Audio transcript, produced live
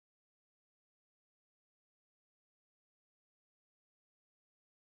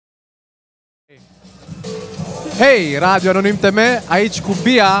Hei, Radio AnonimTM, aici cu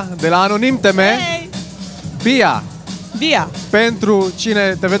BIA de la AnonimTM. Hey. BIA. BIA. Pentru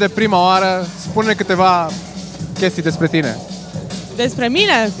cine te vede prima oară, spune câteva chestii despre tine. Despre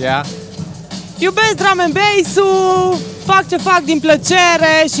mine? Yeah. Iubesc drum and bass-ul, fac ce fac din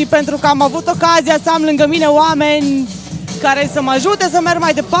plăcere și pentru că am avut ocazia să am lângă mine oameni care să mă ajute să merg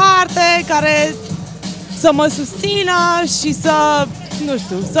mai departe, care să mă susțină și să, nu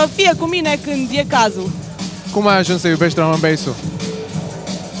știu, să fie cu mine când e cazul. Cum ai ajuns să iubești drum and bass-ul?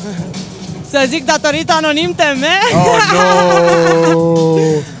 Să zic datorită AnonimTM? Oh, no!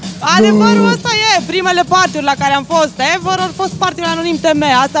 Adevărul ăsta e, primele party-uri la care am fost ever au fost party-uri AnonimTM,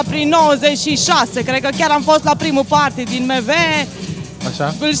 asta prin 96, cred că chiar am fost la primul party din MV.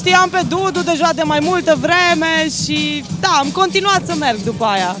 Așa? Îl știam pe Dudu deja de mai multă vreme și da, am continuat să merg după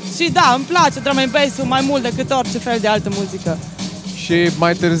aia. Și da, îmi place drum and bass-ul mai mult decât orice fel de altă muzică. Și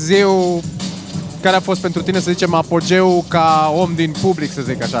mai târziu, care a fost pentru tine, să zicem, apogeul ca om din public, să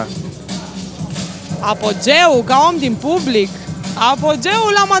zic așa? Apogeul ca om din public?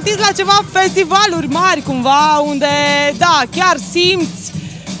 Apogeul l-am atins la ceva festivaluri mari cumva, unde, da, chiar simți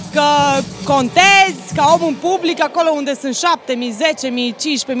că contezi ca om în public, acolo unde sunt 7.000,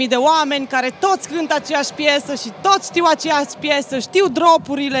 10.000, 15.000 de oameni care toți cântă aceeași piesă și toți știu aceeași piesă, știu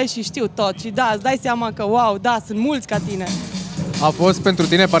dropurile și știu tot. Și da, îți dai seama că, wow, da, sunt mulți ca tine. A fost pentru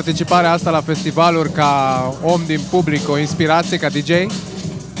tine participarea asta la festivaluri ca om din public o inspirație ca DJ?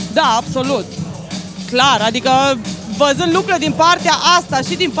 Da, absolut. Clar, adică văzând lucrurile din partea asta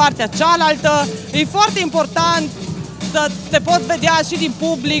și din partea cealaltă, e foarte important să te poți vedea și din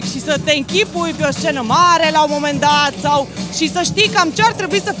public și să te închipui pe o scenă mare la un moment dat sau și să știi cam ce ar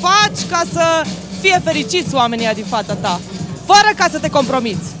trebui să faci ca să fie fericiți oamenii din fața ta, fără ca să te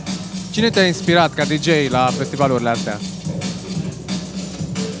compromiți. Cine te-a inspirat ca DJ la festivalurile astea?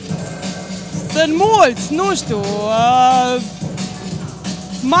 Sunt mulți, nu știu,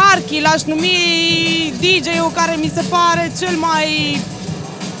 Marchi l-aș numi DJ-ul care mi se pare cel mai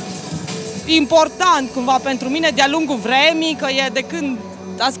important cumva pentru mine de-a lungul vremii, că e de când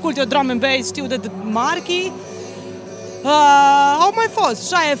ascult eu drum and bass, știu de Marchi. Au mai fost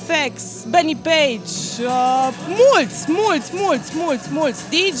Shy FX, Benny Page, mulți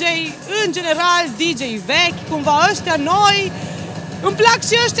DJ, în general DJ vechi, cumva ăștia noi. Îmi plac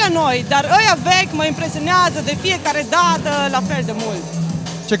și ăștia noi, dar ăia vechi mă impresionează de fiecare dată la fel de mult.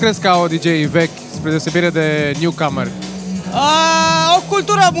 Ce crezi că au DJ vechi, spre deosebire de newcomer? O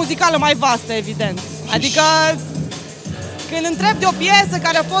cultură muzicală mai vastă, evident. Adică, când întreb de o piesă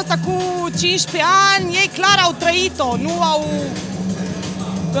care a fost acum 15 ani, ei clar au trăit-o, nu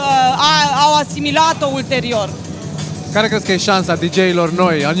au asimilat-o ulterior. Care crezi că e șansa DJ-ilor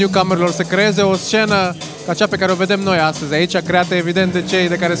noi, a newcomerilor, să creeze o scenă ca cea pe care o vedem noi astăzi, aici, creată evident de cei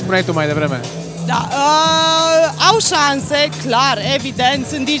de care spuneai tu mai devreme? Da, au șanse, clar, evident,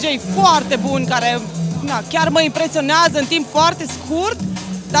 sunt DJ foarte buni care chiar mă impresionează în timp foarte scurt,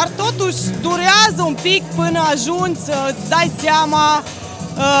 dar totuși durează un pic până ajungi să-ți dai seama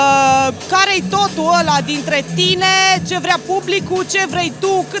care-i totul ăla dintre tine, ce vrea publicul, ce vrei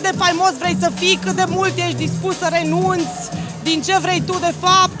tu, cât de faimos vrei să fii, cât de mult ești dispus să renunți din ce vrei tu de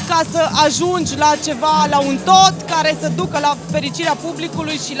fapt ca să ajungi la ceva, la un tot care să ducă la fericirea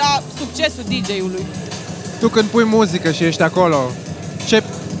publicului și la succesul DJ-ului. Tu când pui muzică și ești acolo, ce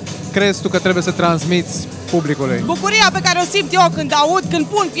crezi tu că trebuie să transmiți publicului? Bucuria pe care o simt eu când aud, când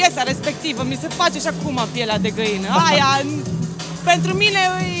pun piesa respectivă, mi se face și acum pielea de găină. Aia, pentru mine,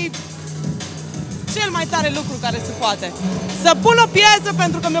 e cel mai tare lucru care se poate. Să pun o piesă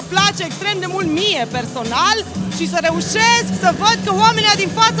pentru că mi-o place extrem de mult mie personal și să reușesc să văd că oamenii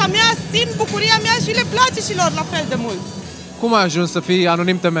din fața mea simt bucuria mea și le place și lor la fel de mult. Cum ai ajuns să fii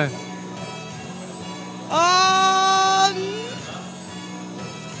AnonimTM?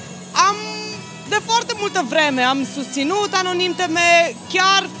 De foarte multă vreme am susținut AnonimTM,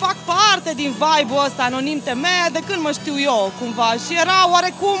 chiar fac parte din vibe-ul ăsta AnonimTM de când mă știu eu, cumva, și era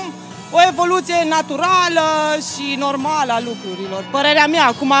oarecum o evoluție naturală și normală a lucrurilor. Părerea mea,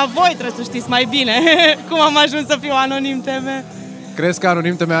 acum voi trebuie să știți mai bine cum am ajuns să fiu AnonimTM. Crezi că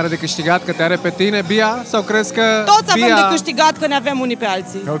AnonimTM are de câștigat că te are pe tine, BIA, sau crezi că toți BIA... avem de câștigat că ne avem unii pe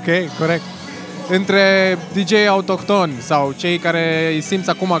alții. Ok, corect. Între DJ autohtoni sau cei care îi simți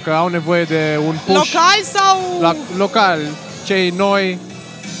acum că au nevoie de un push... Local sau... Local, cei noi,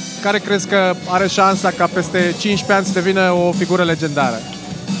 care crezi că are șansa ca peste 15 ani să devină o figură legendară?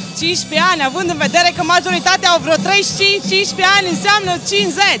 15 ani, având în vedere că majoritatea au vreo 35-15 ani, înseamnă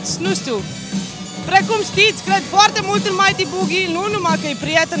 50, nu știu. Precum știți, cred foarte mult în Mighty Boogie, nu numai că e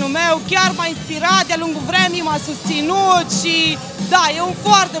prietenul meu, chiar m-a inspirat de-a lungul vremii, m-a susținut și Da, e un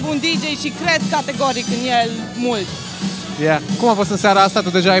foarte bun DJ și cred categoric în el mult. Yeah. Cum a fost în seara asta? Tu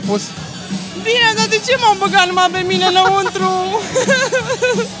deja ai pus? Bine, dar de ce m-am băgat numai pe mine înăuntru?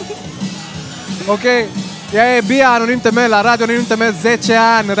 Ok. Ea e BIA AnonimTM la Radio AnonimTM, 10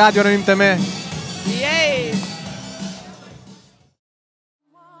 ani Radio AnonimTM. Yay!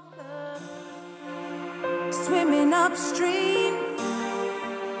 Swimming upstream,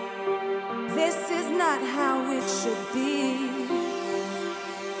 this is not how it should be.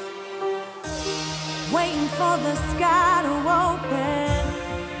 Waiting for the sky to open,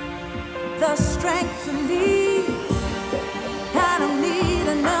 the strength to leave. I don't need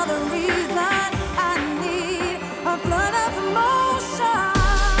another reason, I need a flood of emotion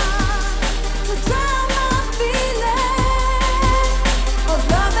to drown my feeling of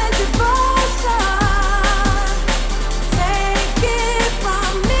love and devotion. Take it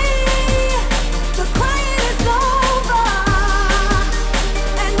from me, the crying is over,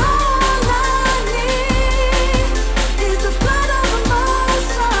 and all I need is a flood of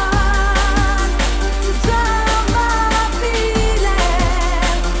emotion to drown my feeling,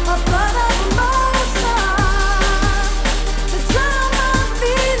 a flood of emotion to drown my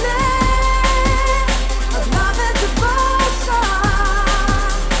feeling of love and devotion.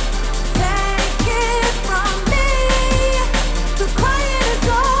 Take it from me, the crying is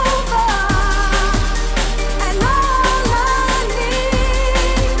over, and all I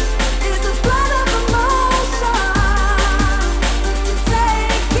need is a flood of emotion to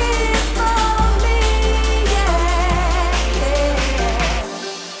take it from me, yeah.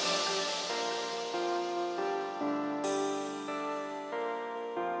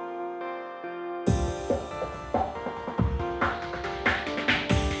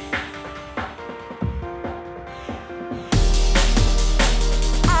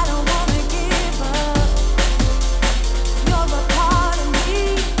 I don't wanna give up. You're a part of me,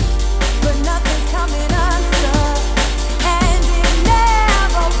 but nothing's coming unstuck, and it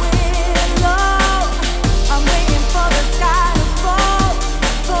never will. No, I'm waiting for the sky to fall,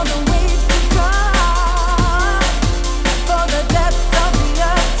 for the waves to come, for the depths of the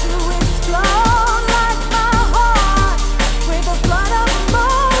earth to explode like my heart, with a flood of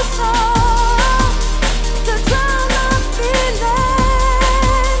emotion to drown my feeling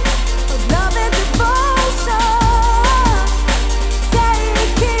of love and devotion.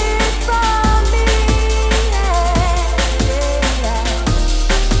 Take it from me, yeah.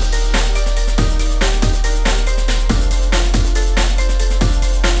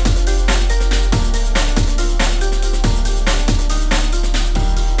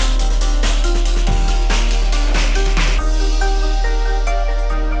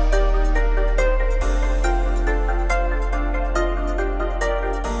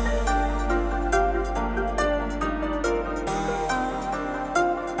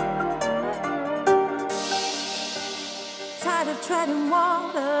 Tired of treading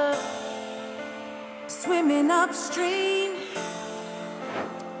water, swimming upstream.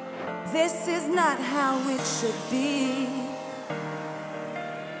 This is not how it should be.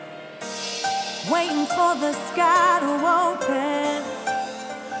 Waiting for the sky to open,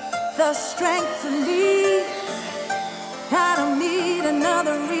 the strength to leave. I don't need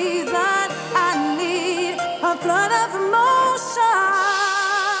another reason, I need a flood of emotion.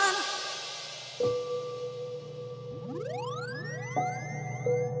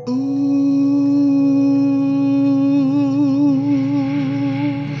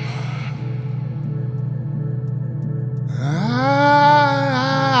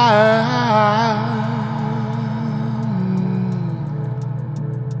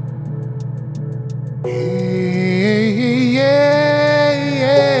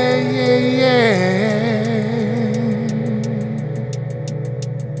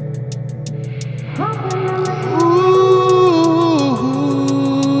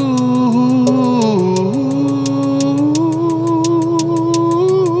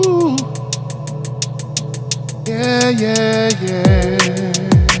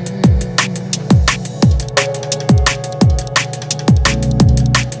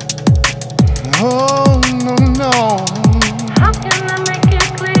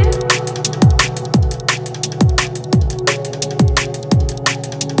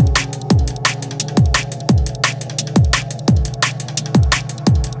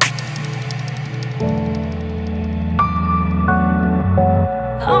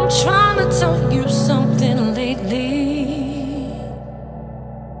 I'm trying to tell you something lately.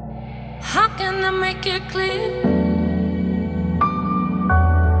 How can I make it clear?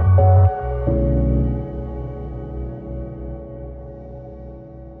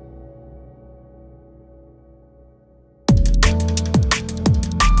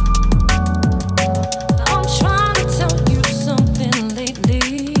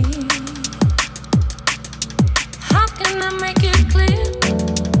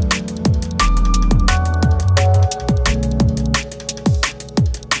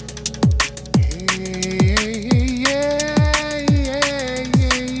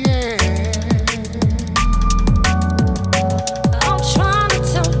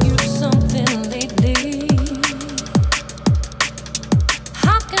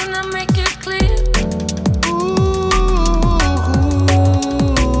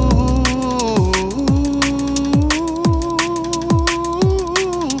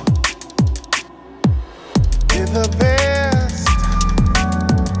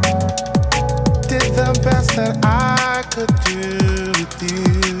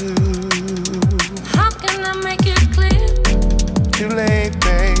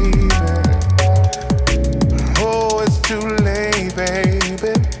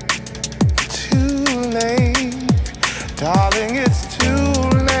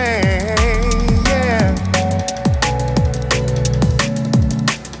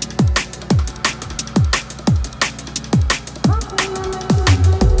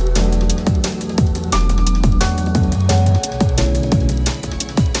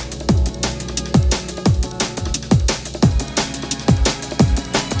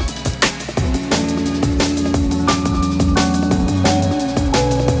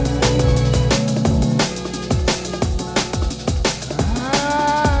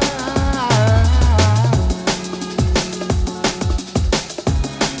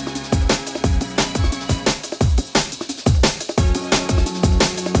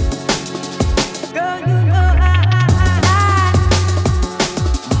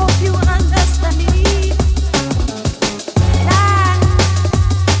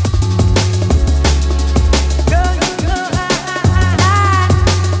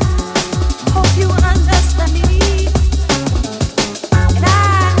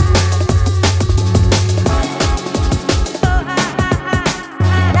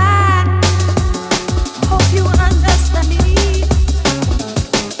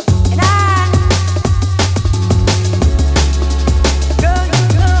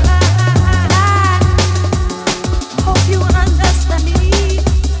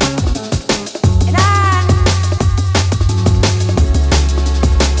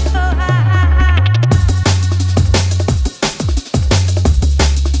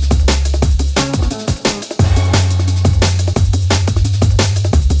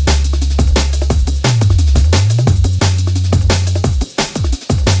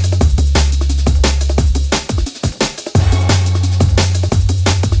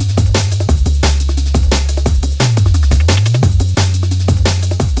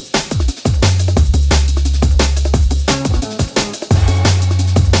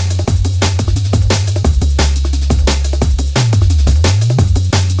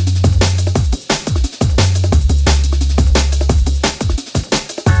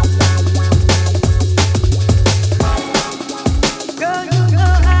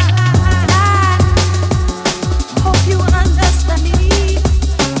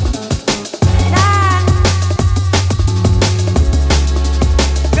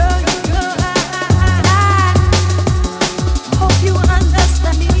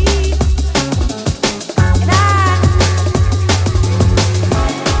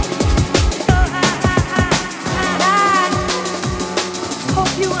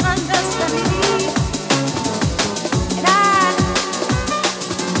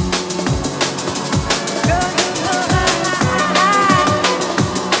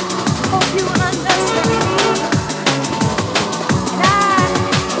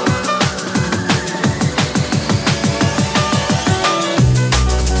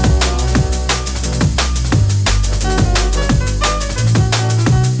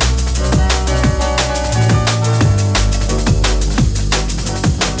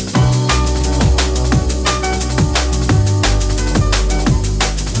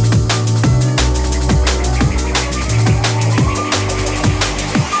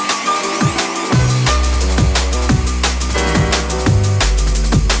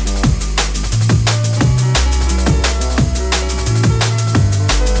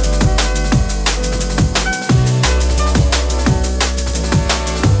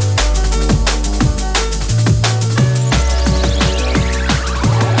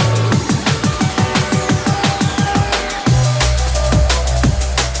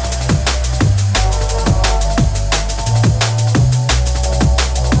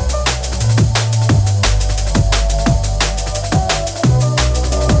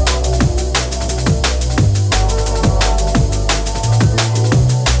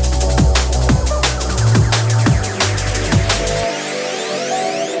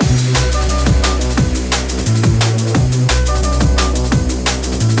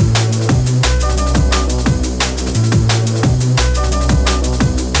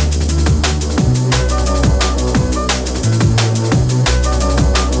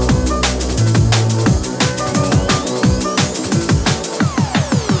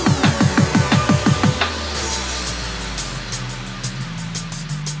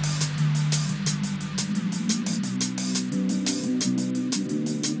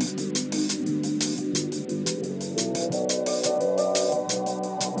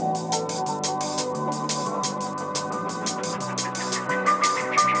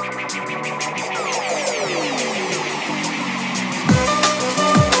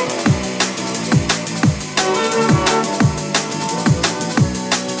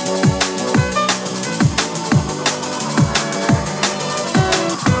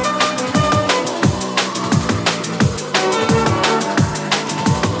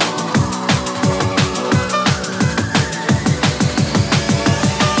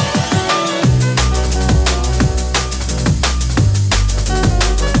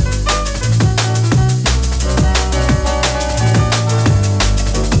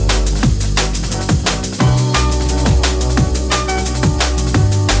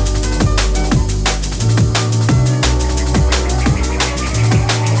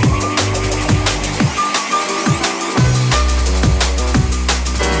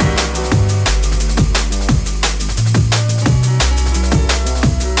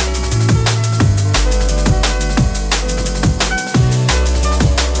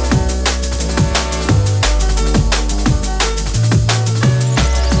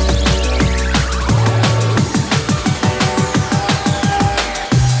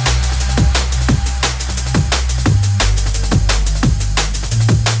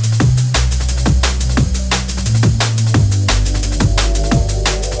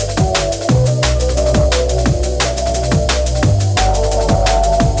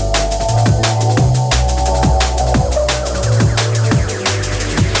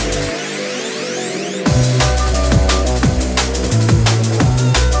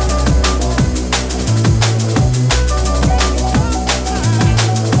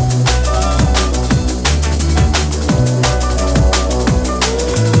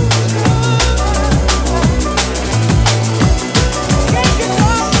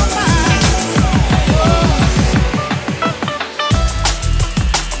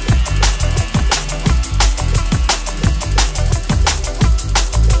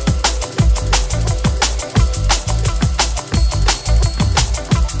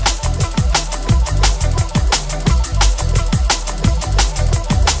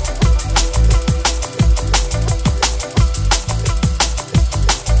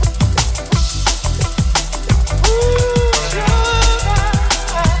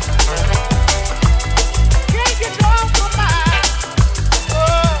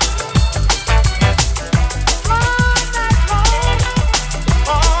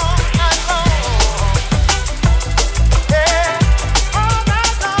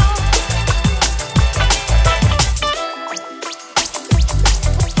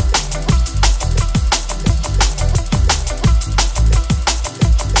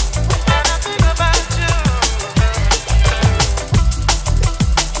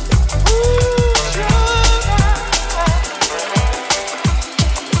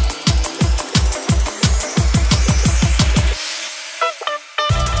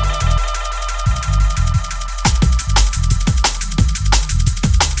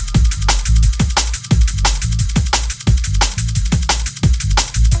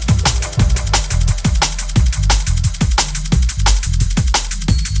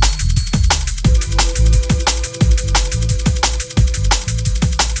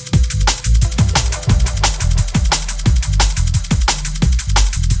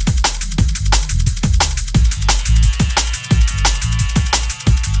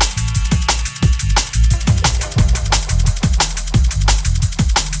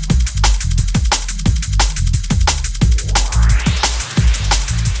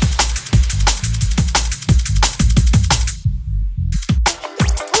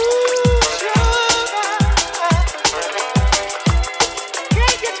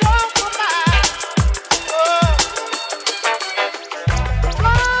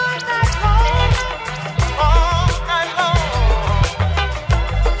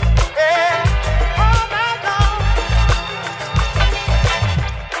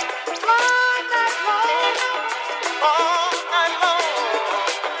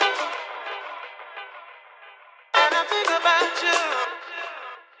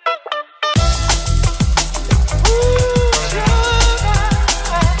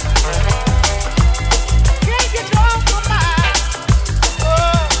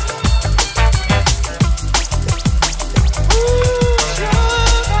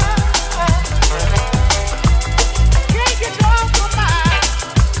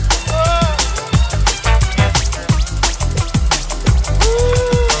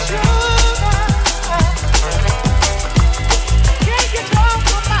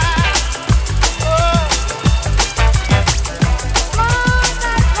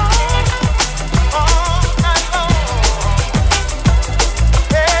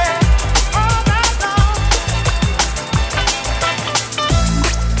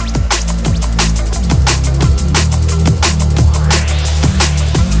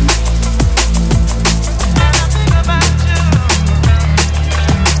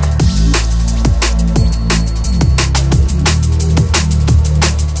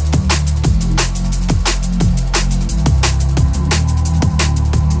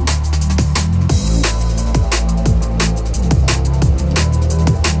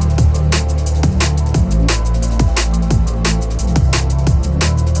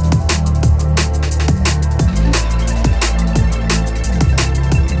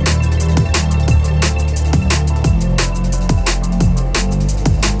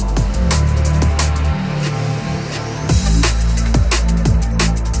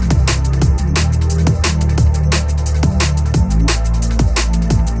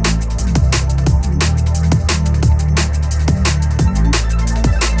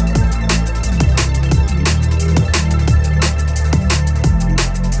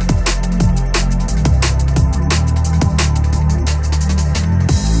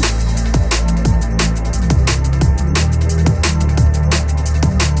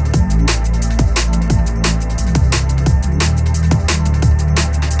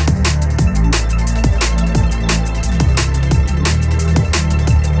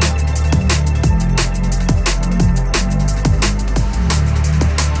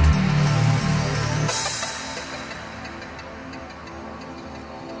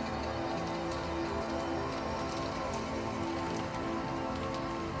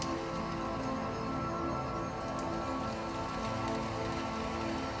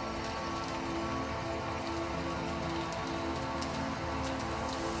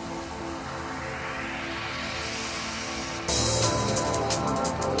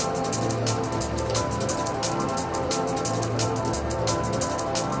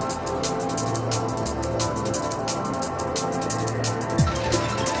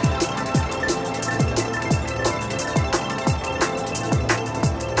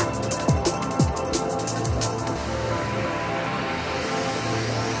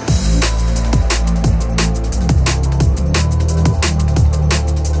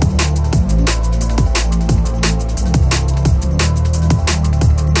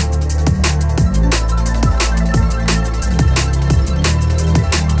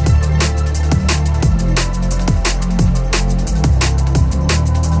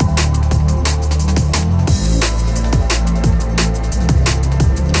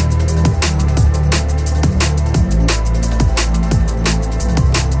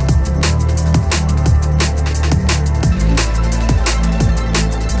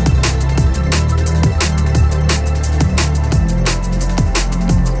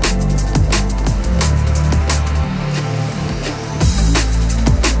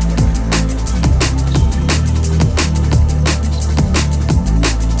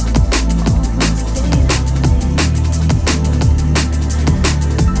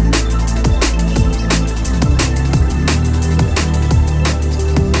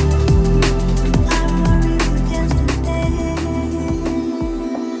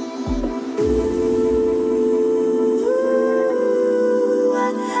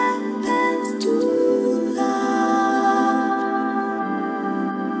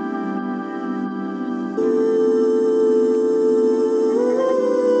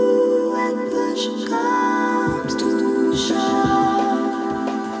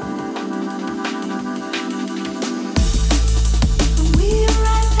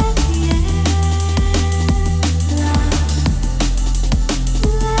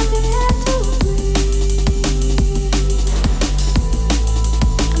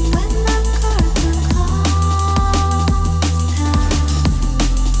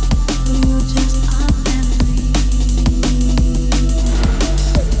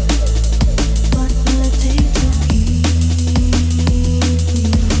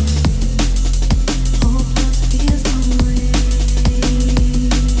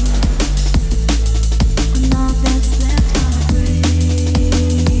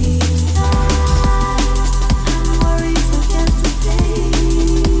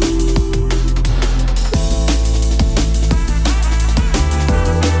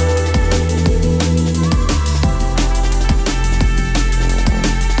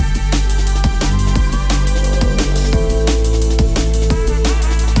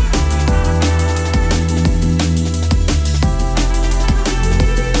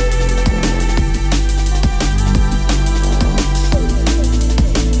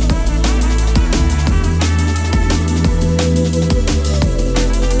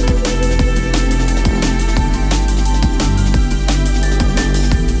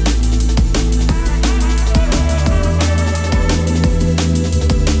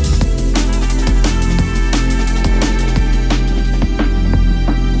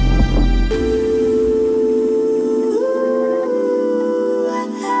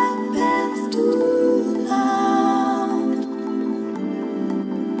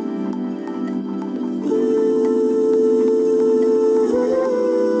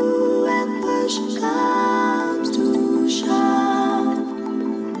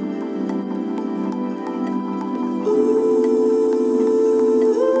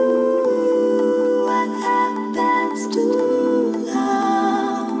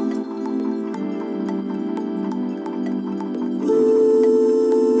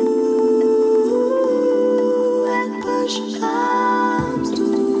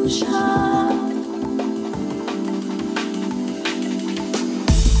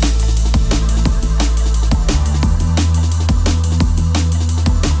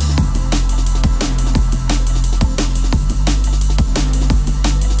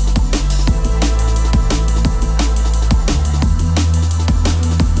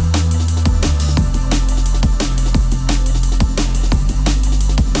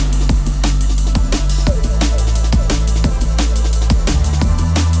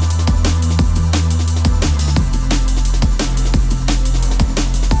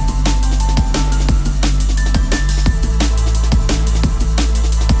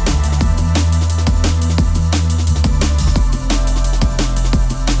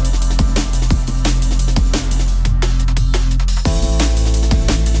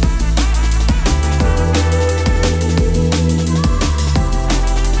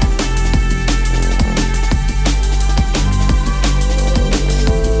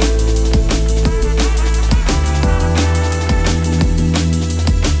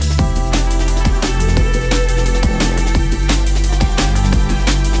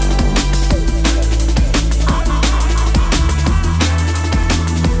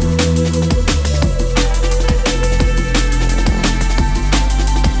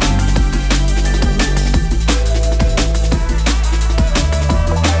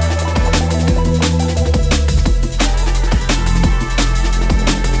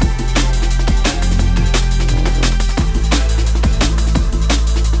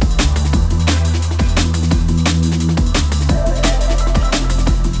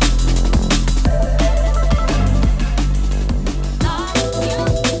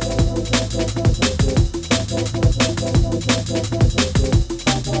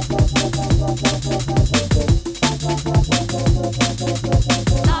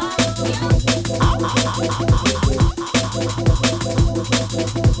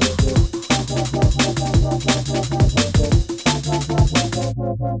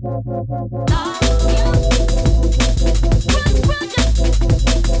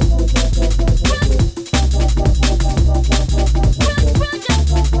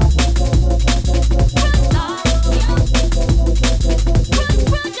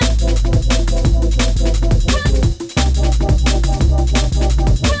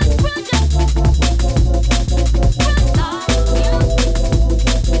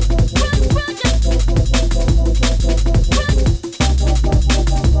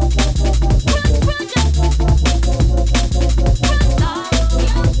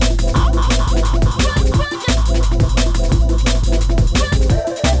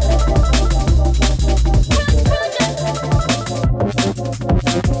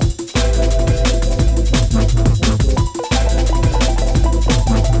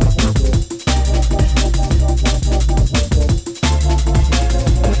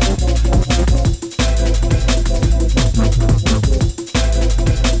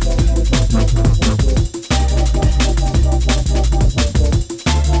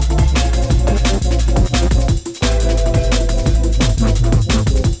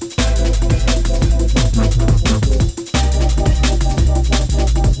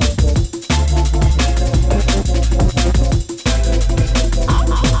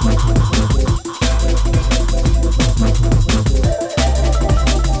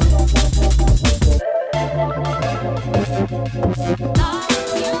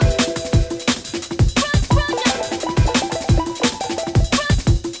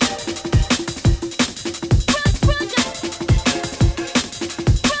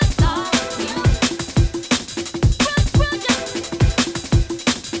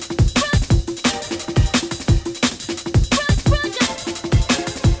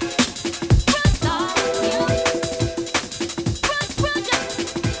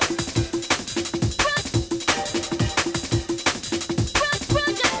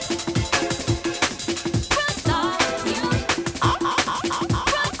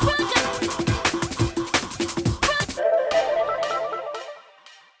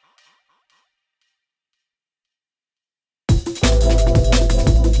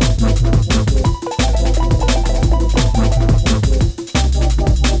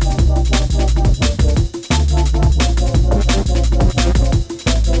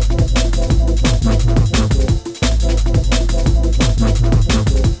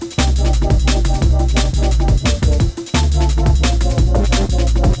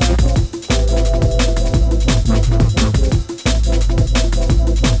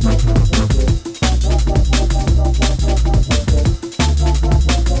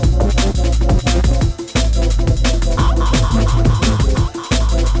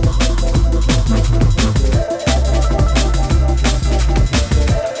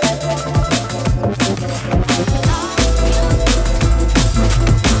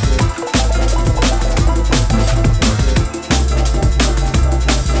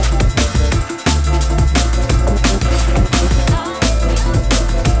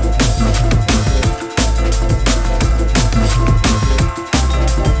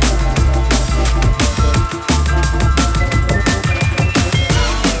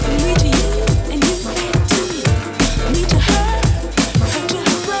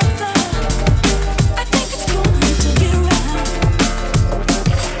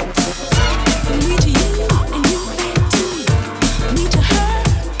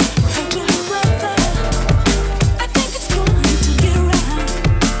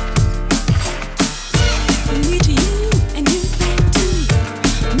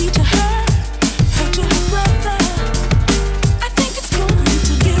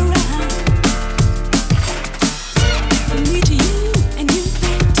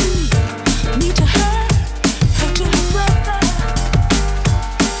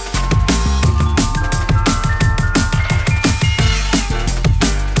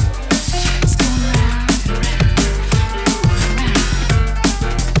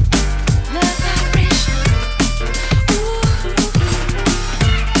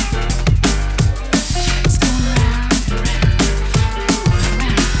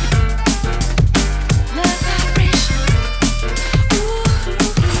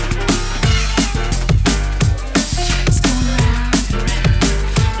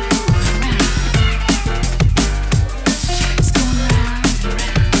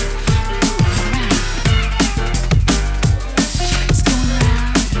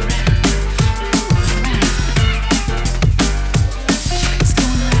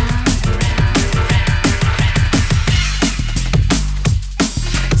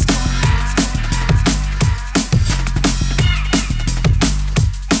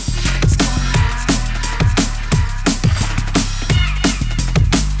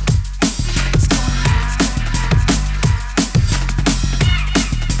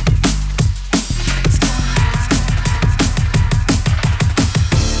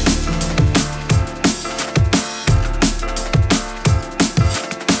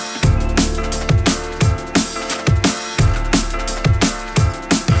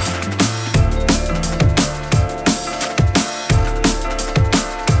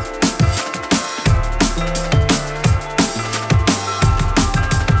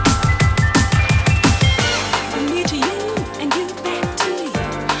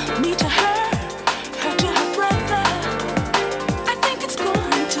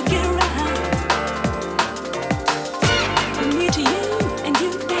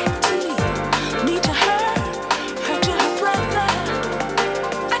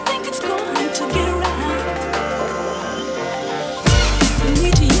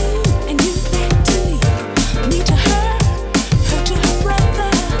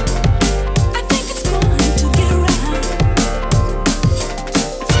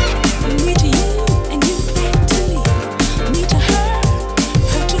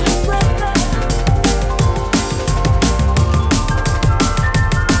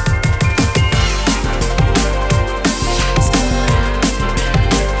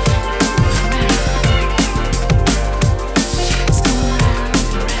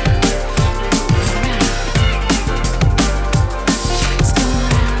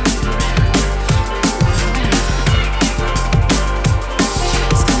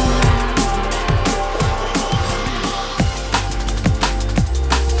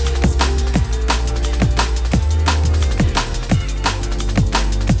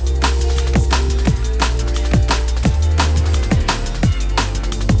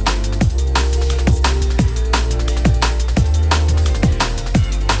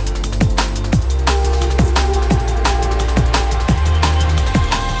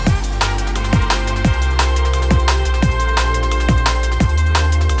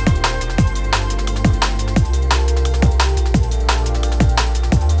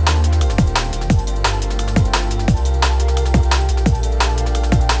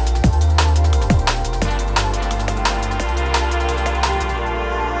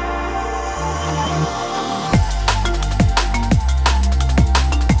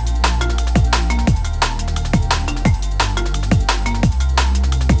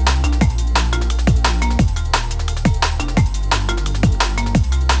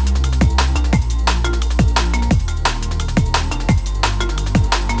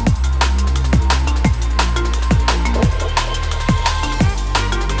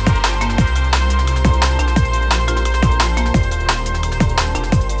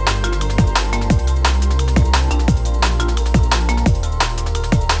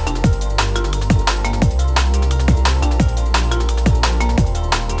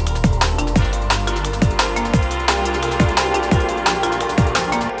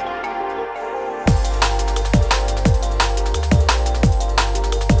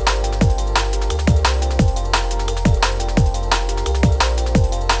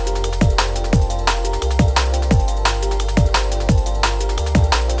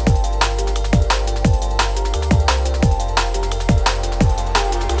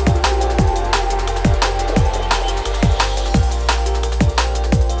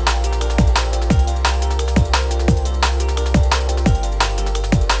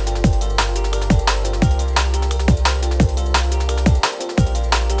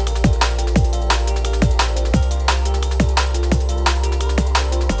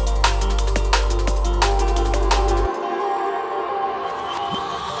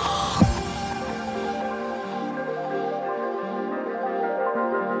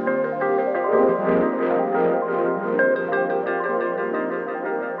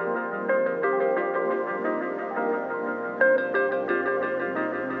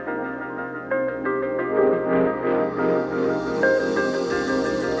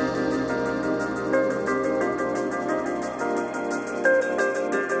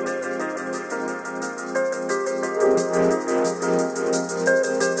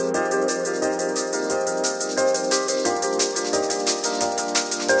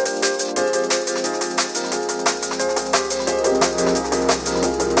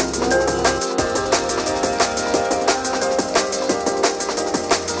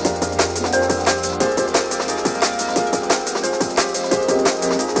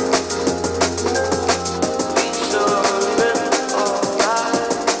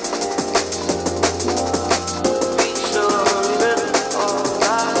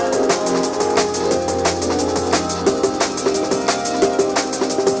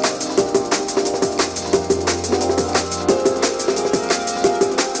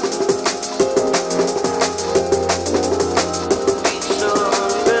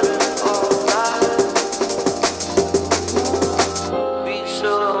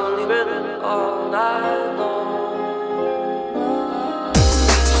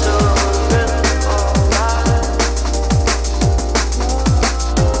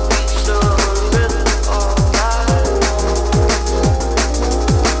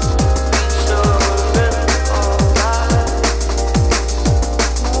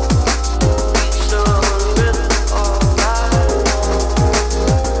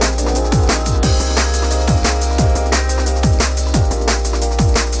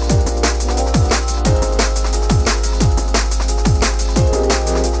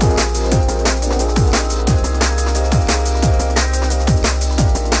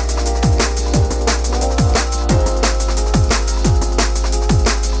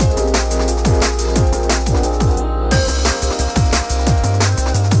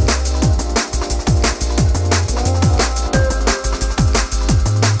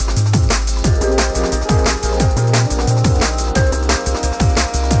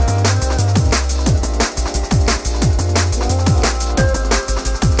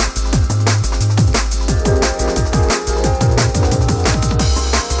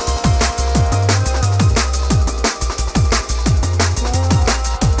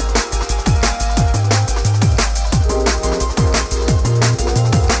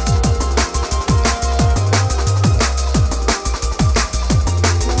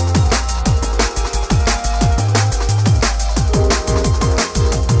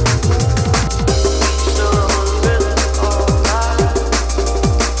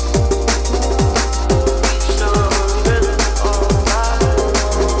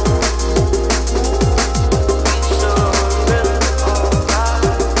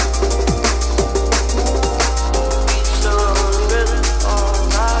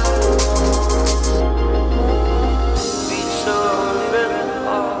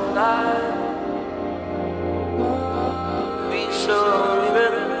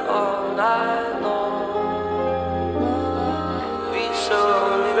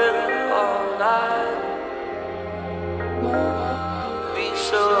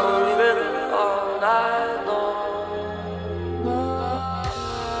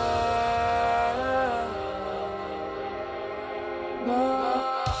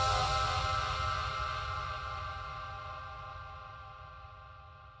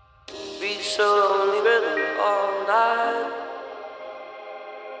 so lonely rhythm all night.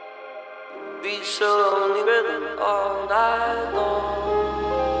 Be so lonely rhythm all night long.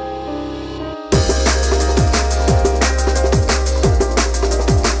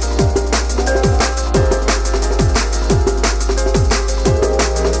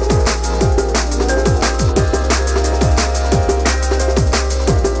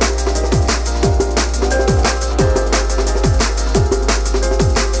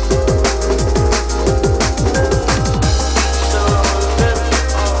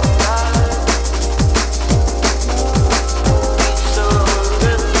 So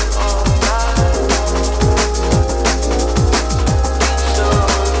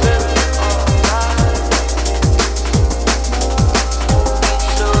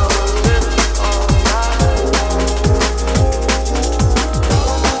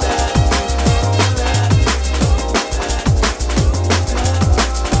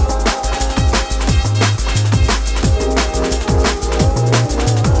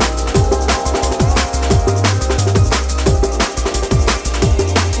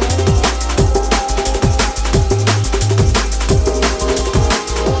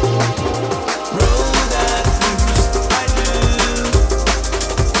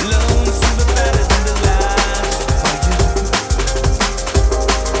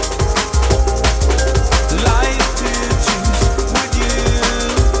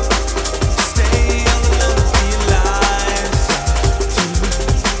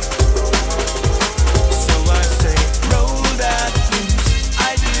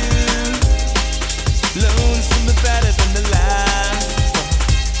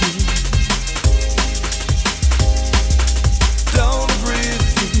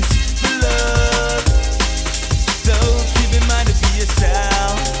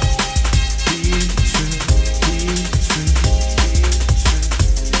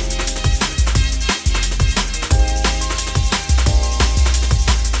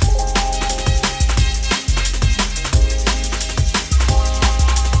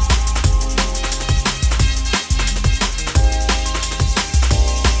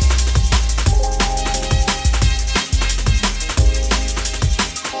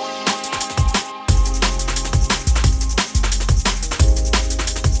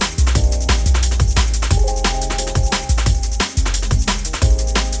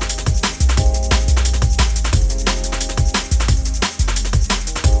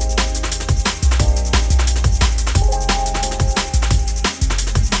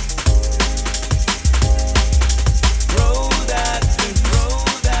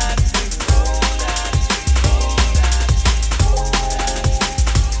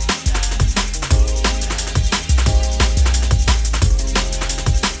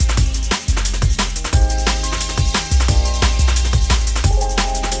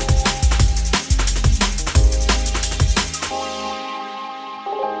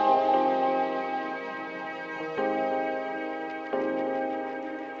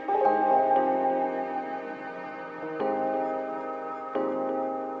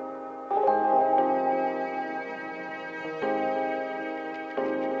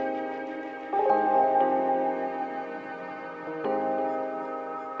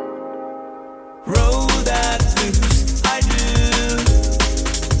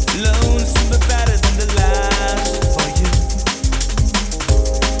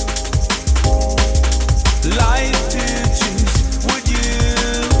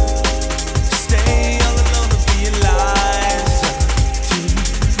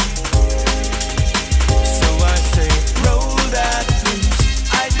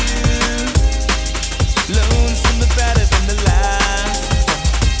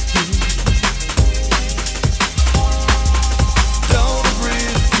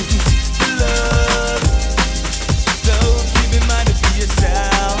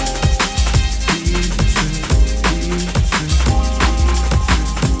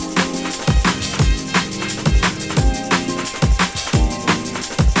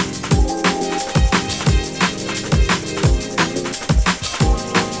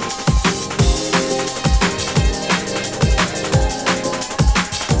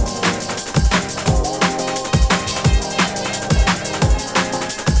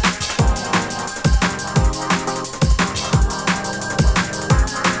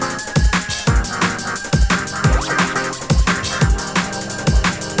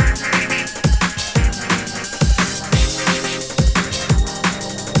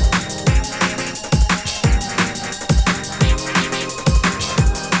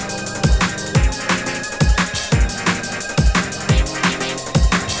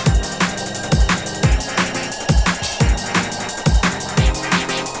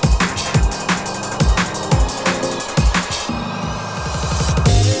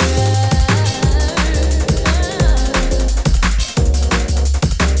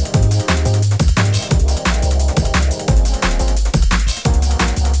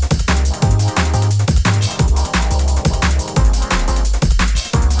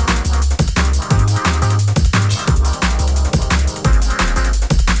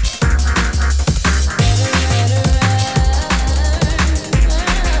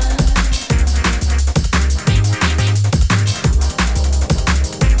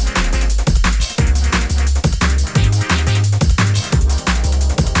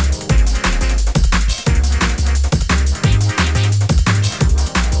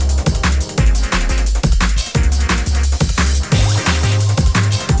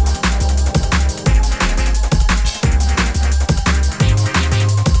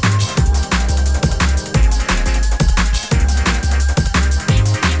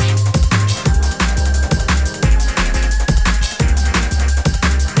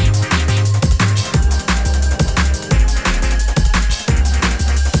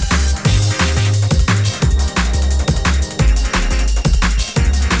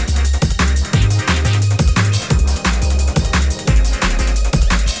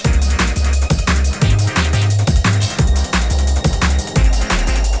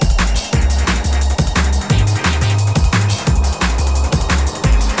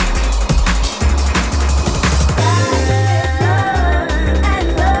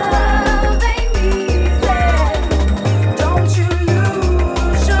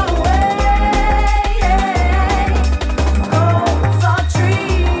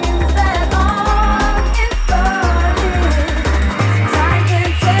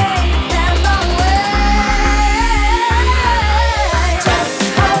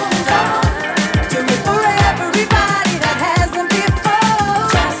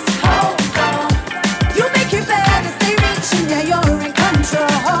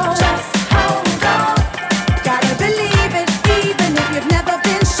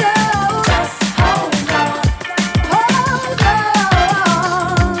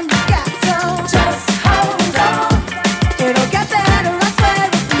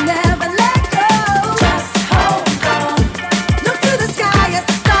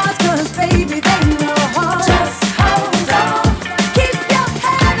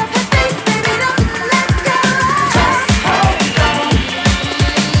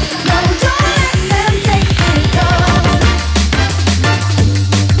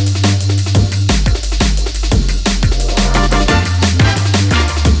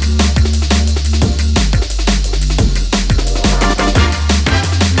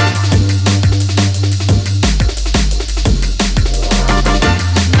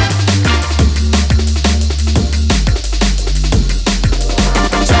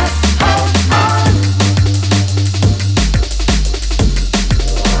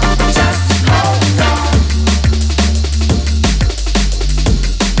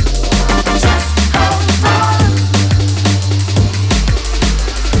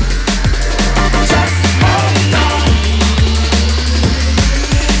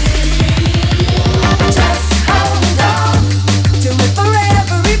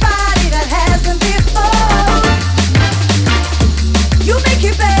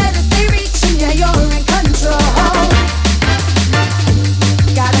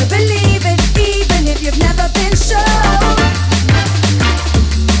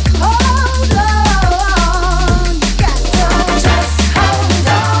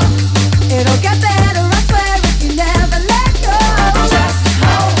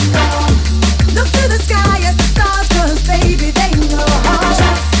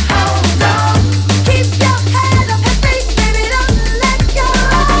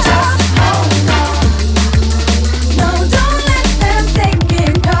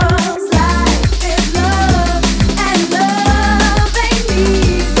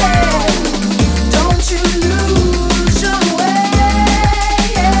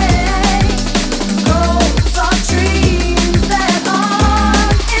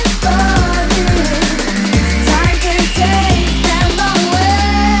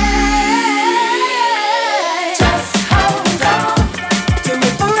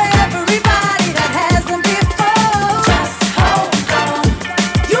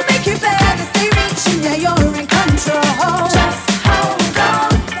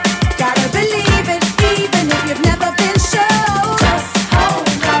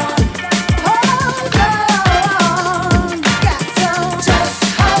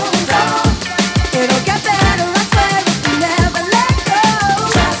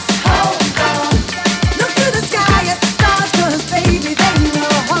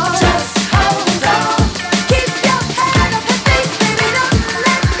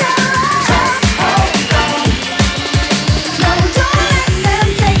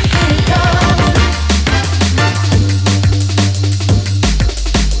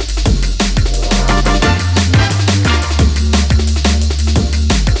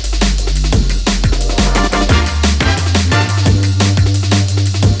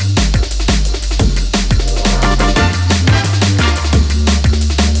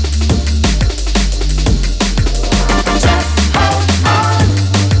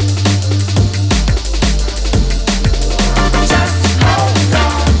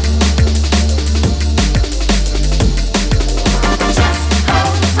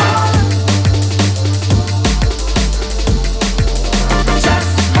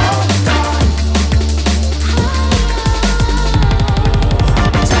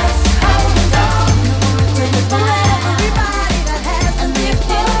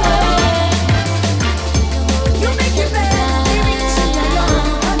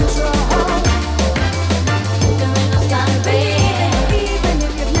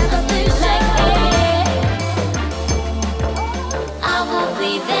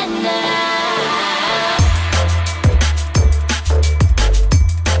be there now.